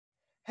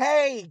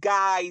Hey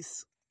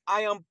guys,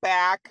 I am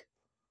back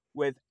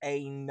with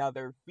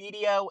another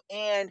video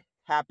and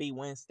happy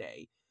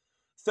Wednesday.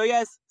 So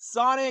yes,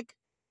 Sonic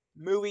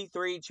Movie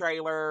 3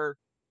 trailer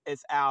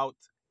is out.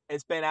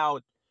 It's been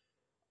out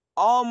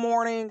all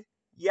morning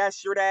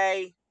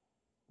yesterday.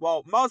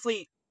 Well,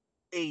 mostly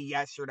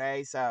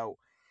yesterday, so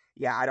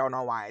yeah, I don't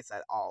know why I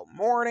said all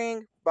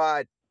morning,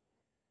 but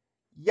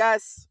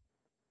yes,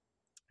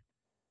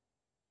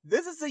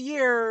 this is the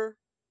year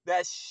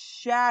that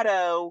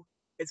Shadow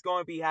is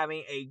going to be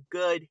having a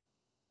good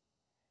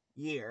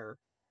year.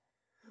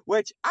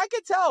 Which I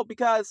could tell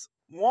because,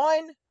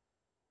 one,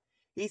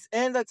 he's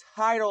in the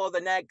title of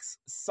the next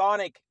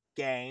Sonic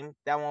game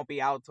that won't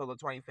be out till the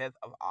 25th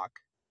of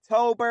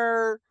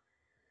October.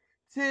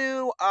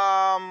 Two,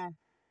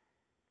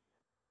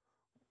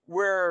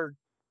 we're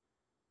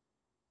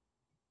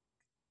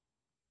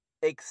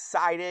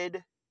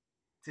excited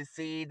to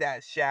see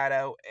that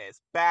Shadow is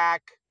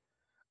back.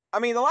 I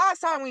mean, the last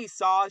time we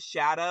saw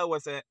Shadow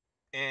was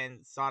in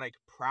Sonic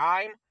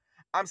Prime.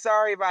 I'm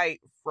sorry if I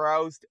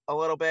froze a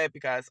little bit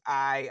because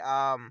I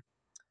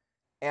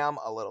am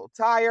a little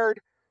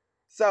tired.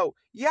 So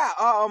yeah,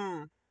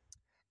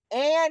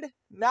 and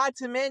not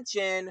to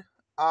mention,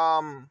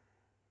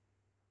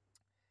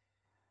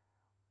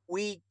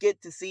 we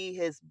get to see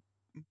his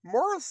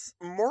murders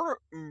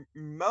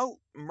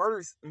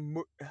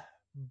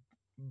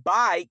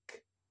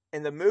bike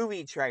in the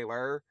movie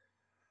trailer.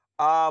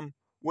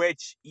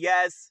 Which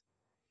yes,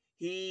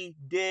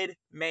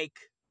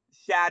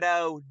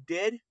 Shadow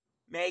did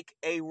make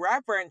a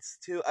reference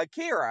to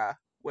Akira,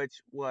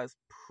 which was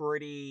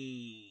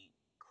pretty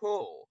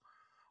cool.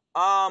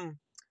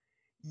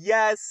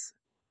 Yes,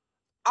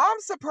 I'm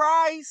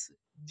surprised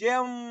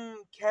Jim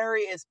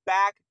Carrey is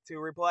back to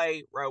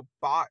replay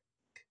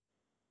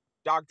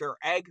Dr.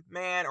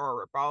 Eggman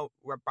or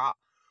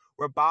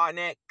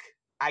Robotnik.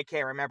 I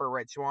can't remember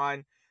which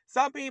one.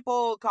 Some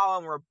people call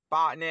him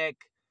Robotnik.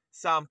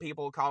 Some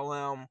people call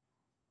him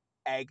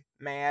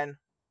Eggman.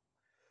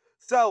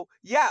 So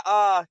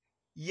yeah,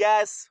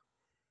 yes,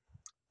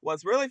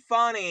 was really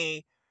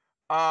funny.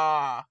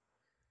 Uh,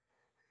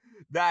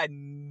 that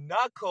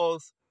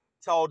Knuckles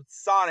told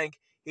Sonic,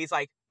 he's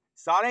like,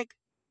 Sonic,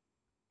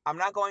 I'm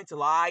not going to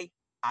lie,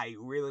 I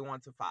really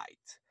want to fight.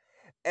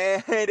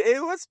 And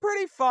it was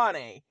pretty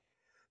funny.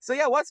 So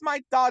yeah, what's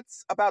my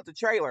thoughts about the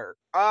trailer?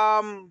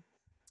 My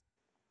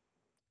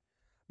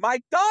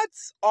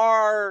thoughts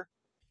are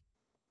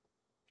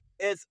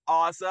it's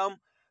awesome,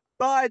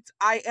 but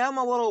I am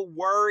a little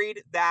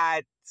worried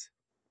that,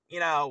 you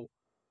know,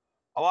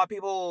 a lot of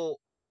people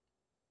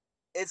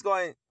it's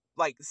going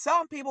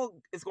some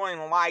people is going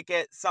to like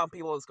it, some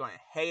people is going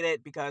to hate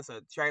it because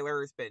the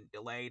trailer has been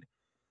delayed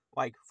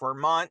for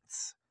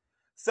months.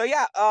 So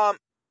yeah,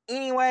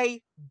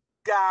 anyway,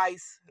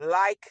 guys,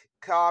 like,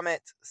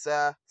 comment,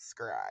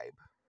 subscribe.